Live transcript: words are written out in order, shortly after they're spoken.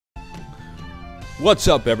What's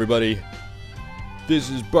up, everybody?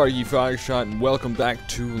 This is Bargy Fireshot, and welcome back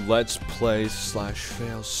to Let's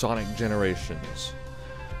Play/Fail Sonic Generations.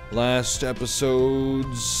 Last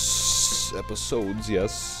episodes,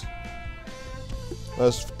 yes.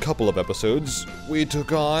 Last couple of episodes, we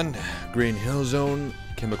took on Green Hill Zone,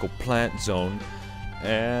 Chemical Plant Zone,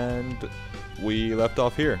 and we left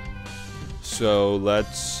off here. So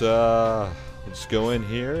let's go in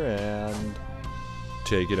here and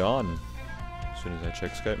take it on. As soon as I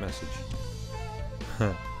check Skype message.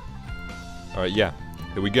 Alright, yeah.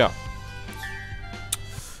 Here we go.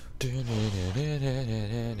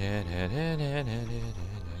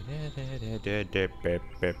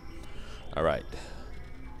 Alright.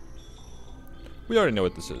 We already know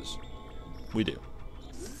what this is. We do.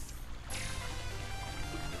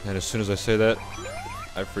 And as soon as I say that,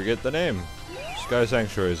 I forget the name. Sky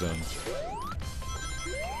Sanctuary Zone.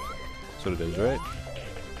 That's what it is, right?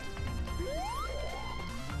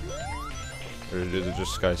 Or is it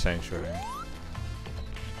just Sky Sanctuary?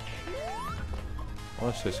 I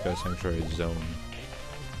want to say Sky Sanctuary Zone.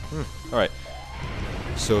 Alright.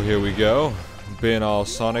 So here we go. Being all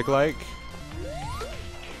Sonic-like.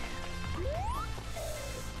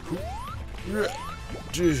 I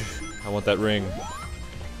want that ring.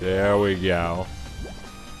 There we go.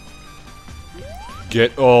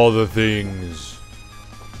 Get all the things.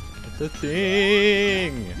 Get the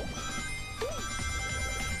thing.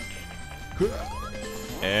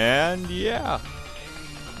 And yeah.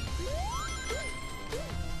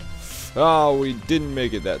 Oh, we didn't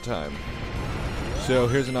make it that time. So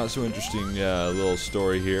here's a not so interesting little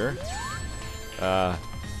story here. I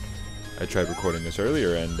tried recording this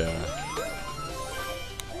earlier, and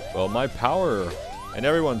well, my power and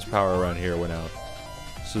everyone's power around here went out.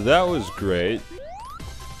 So that was great.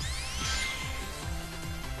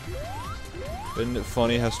 Isn't it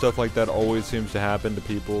funny how stuff like that always seems to happen to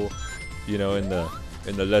people, you know, in the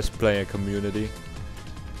Let's Play community?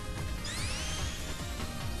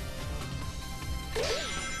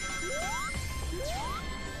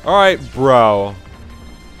 Alright, bro.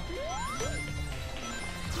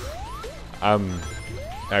 I'm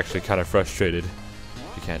actually kind of frustrated,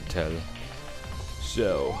 if you can't tell.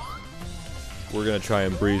 So, we're gonna try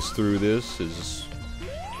and breeze through this as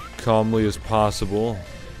calmly as possible.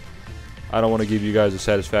 I don't want to give you guys the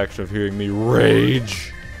satisfaction of hearing me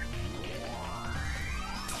rage.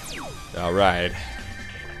 Alright.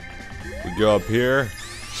 We go up here.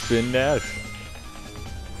 Spin dash.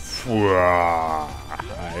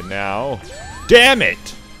 Right now. Damn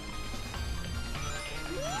it!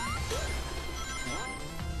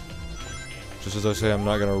 Just as I say I'm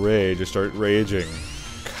not gonna rage, I start raging.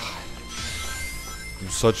 God. I'm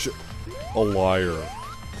such a liar.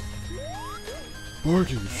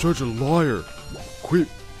 Barky, you're such a liar. Quit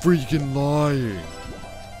freaking lying.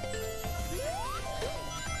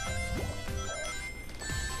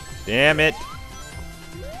 Damn it.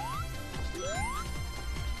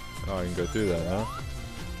 Oh, I can go through that, huh?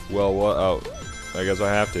 Well, what? Oh, I guess I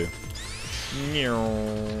have to.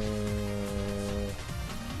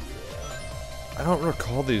 I don't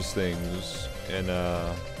recall these things in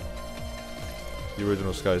the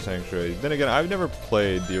original Sky Sanctuary. Then again, I've never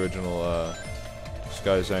played the original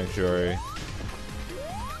Sky Sanctuary.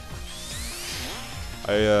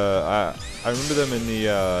 I remember them in the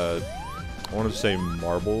I want to say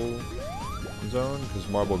Marble Zone, because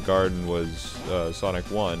Marble Garden was Sonic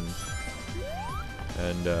 1,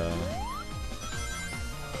 and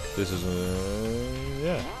this is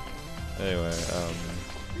yeah. Anyway,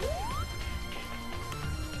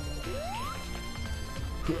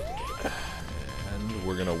 and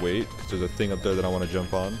we're gonna wait because there's a thing up there that I want to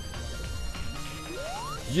jump on.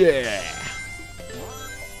 Yeah!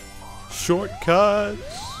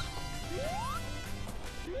 Shortcuts!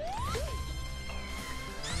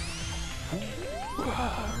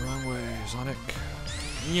 Wrong way, Sonic.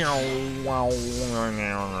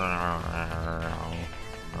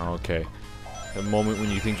 Okay. The moment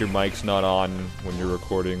when you think your mic's not on when you're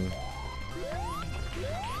recording.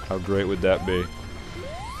 How great would that be?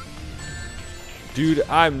 Dude,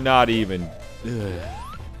 I'm not even... Ugh.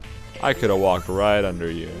 I could have walked right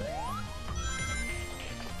under you.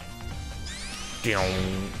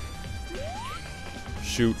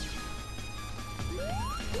 Shoot.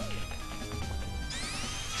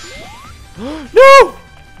 No!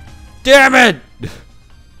 Damn it!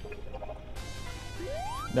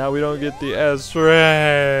 Now we don't get the S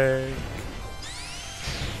rank.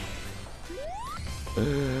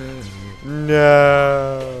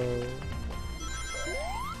 No.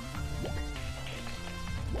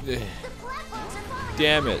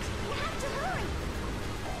 Damn it.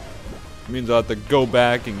 means I'll have to go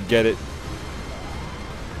back and get it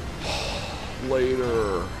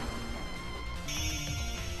later.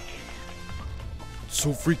 It's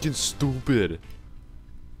so freaking stupid.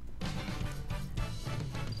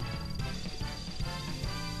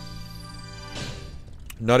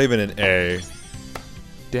 Not even an A.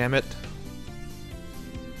 Damn it.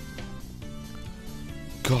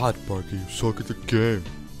 God, Parker, you suck at the game.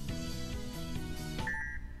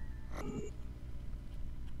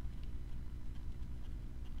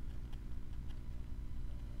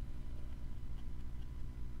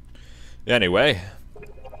 Anyway,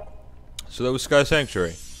 so that was Sky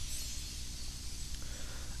Sanctuary.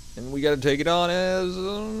 And we gotta take it on as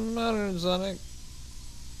Modern Sonic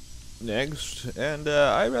next. And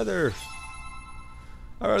I rather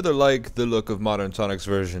like the look of Modern Sonic's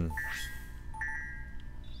version.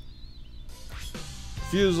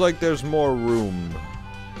 Feels like there's more room.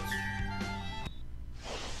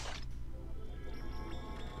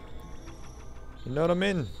 You know what I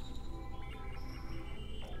mean?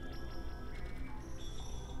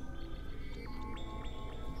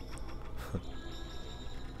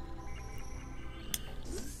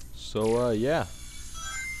 So, yeah.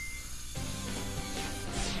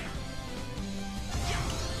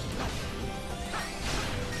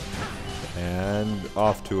 And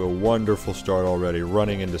off to a wonderful start already,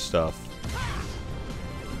 running into stuff.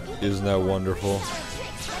 Isn't that wonderful?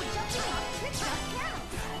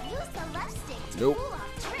 Nope.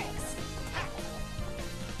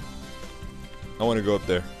 I want to go up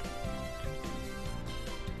there.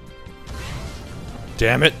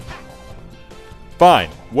 Damn it. Fine,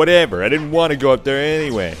 whatever. I didn't want to go up there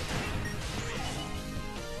anyway.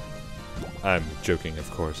 I'm joking, of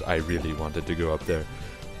course. I really wanted to go up there.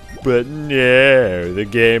 But no, the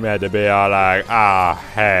game had to be all like, ah,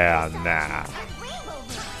 hell nah.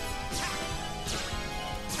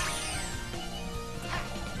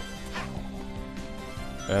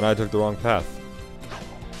 And I took the wrong path.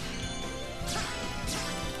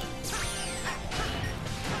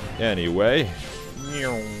 Anyway.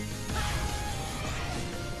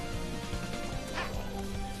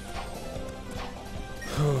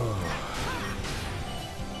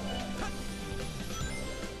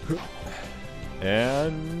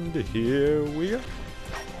 And here we are.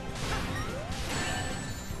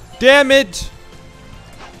 Damn it!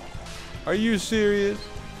 Are you serious?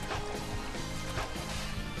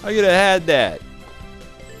 I could have had that.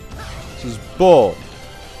 This is bull.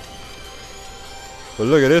 But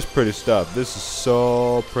look at this pretty stuff. This is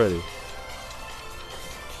so pretty.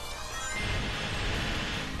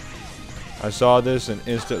 I saw this and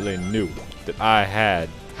instantly knew that I had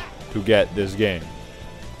to get this game.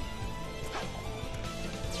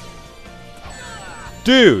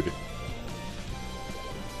 Dude!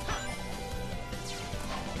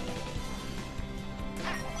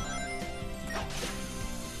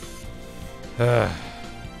 And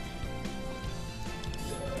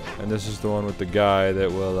this is the one with the guy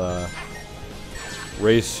that will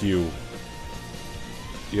race you.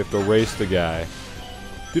 You have to race the guy.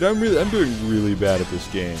 Dude, I'm doing really bad at this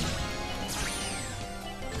game.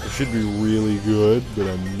 I should be really good, but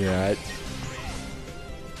I'm not.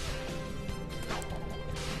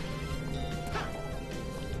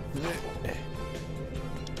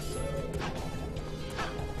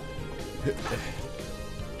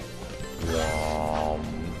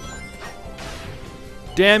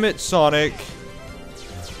 Damn it, Sonic.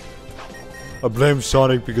 I blame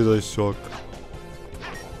Sonic because I suck.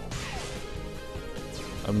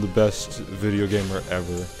 I'm the best video gamer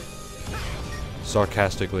ever.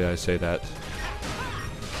 Sarcastically, I say that.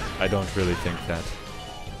 I don't really think that.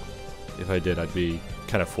 If I did, I'd be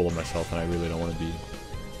kind of full of myself, and I really don't want to be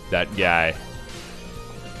that guy.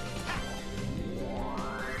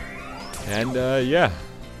 And, yeah.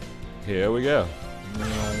 Here we go.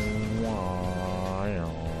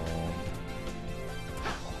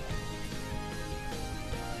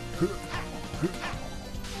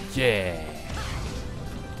 Yeah.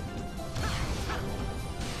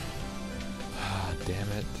 Ah,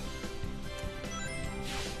 damn it.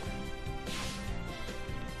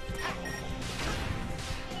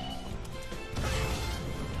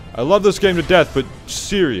 I love this game to death, but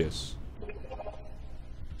serious.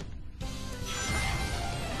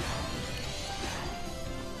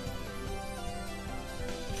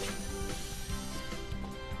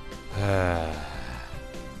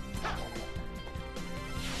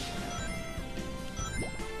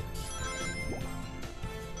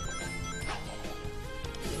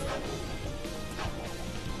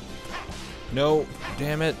 No,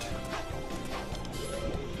 damn it.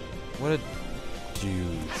 What a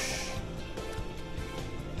douche.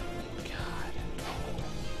 God.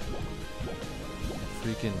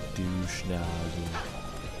 Freaking douche nozzle.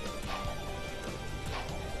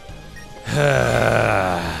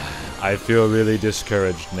 I feel really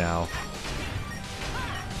discouraged now.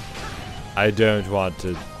 I don't want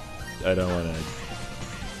to do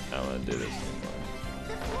this anymore.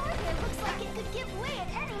 The floor here looks like it could give way at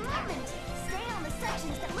any moment. Stay on the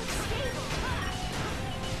sections that look stable.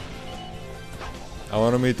 I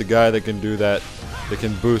want to meet the guy that can do that, that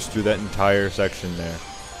can boost through that entire section there.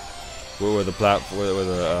 Where the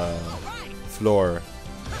floor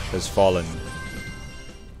has fallen.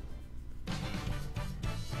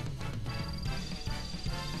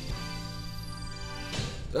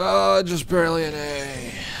 Just barely an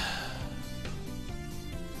A.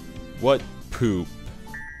 What poop.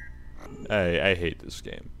 I hate this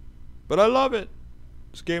game. But I love it.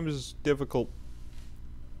 This game is difficult.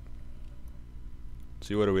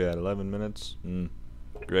 See, what are we at? 11 minutes?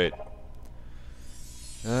 Great.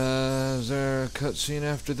 Is there a cutscene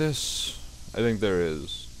after this? I think there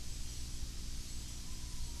is.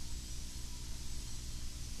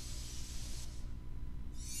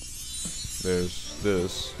 There's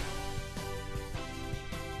this.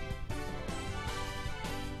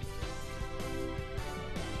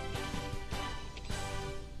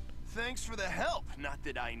 Thanks for the help. Not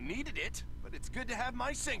that I needed it, but it's good to have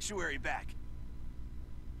my sanctuary back.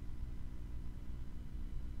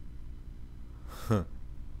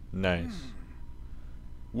 Nice.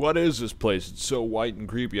 What is this place? It's so white and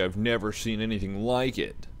creepy. I've never seen anything like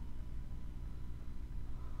it.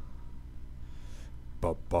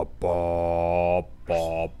 Ba ba ba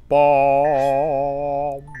ba ba.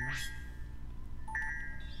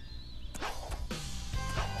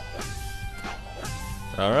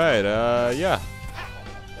 All right. Yeah.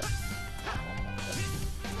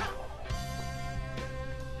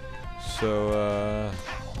 So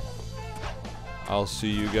I'll see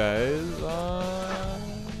you guys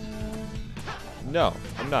no,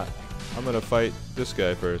 I'm not. I'm gonna fight this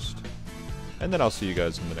guy first. And then I'll see you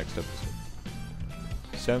guys in the next episode.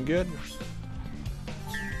 Sound good?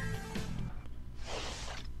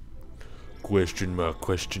 Question mark,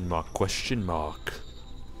 question mark, question mark.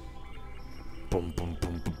 Boom, boom,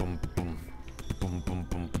 boom, boom, boom, boom. Boom, boom,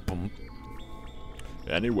 boom, boom, boom.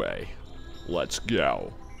 Anyway, let's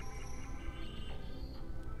go.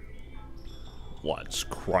 Let's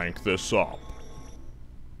crank this up.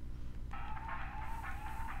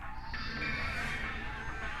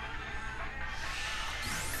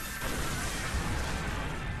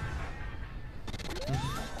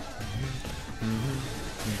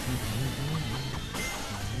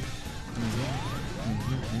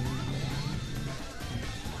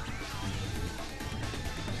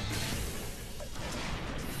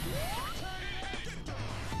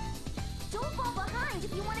 Don't fall behind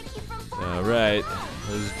if you want to keep from falling. Alright,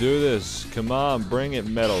 let's do this. Come on, bring it,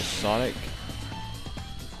 Metal Sonic.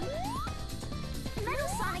 Metal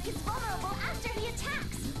Sonic is vulnerable after he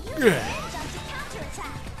attacks. Use the edge jump to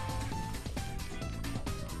counterattack.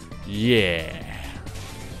 Yeah.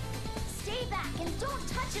 Stay back and don't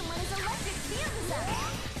touch him when his electric field is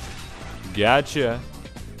up. Gotcha.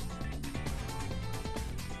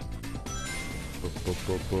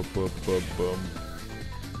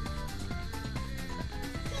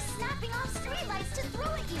 He's snapping off streetlights to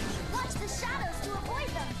throw at you. Watch the shadows to avoid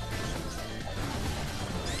them.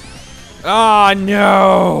 Ah,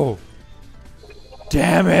 no!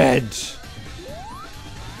 Damn it!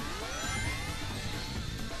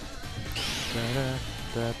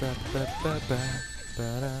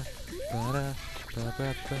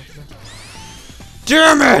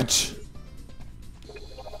 Damn it!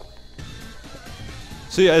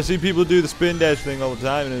 See, I see people do the spin dash thing all the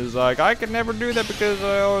time, and it's like, I can never do that because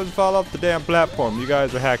I always fall off the damn platform. You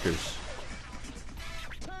guys are hackers.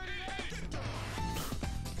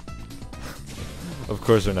 Of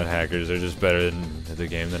course they're not hackers, they're just better at the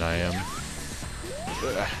game than I am.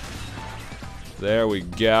 There we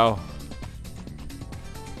go.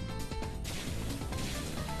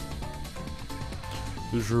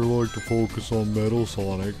 I sure like to focus on Metal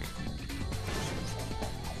Sonic.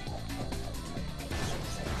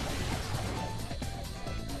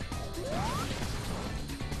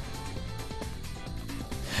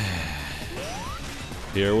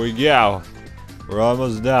 Here we go. We're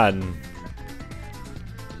almost done.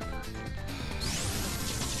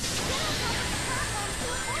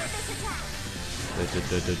 Now's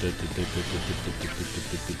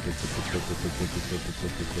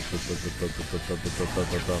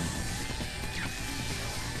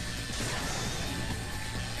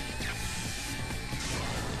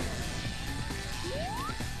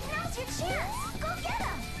your chance. Go get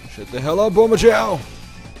him. Shut the hell up, Bomachow!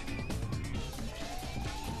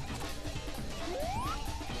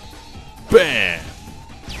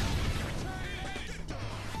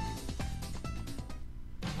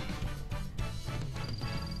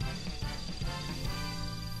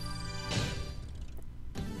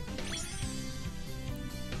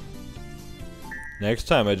 Next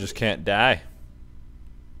time I just can't die.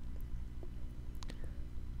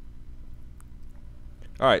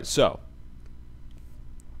 Alright, so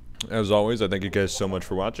as always, I thank you guys so much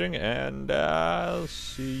for watching, and I'll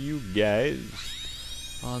see you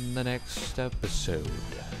guys on the next episode.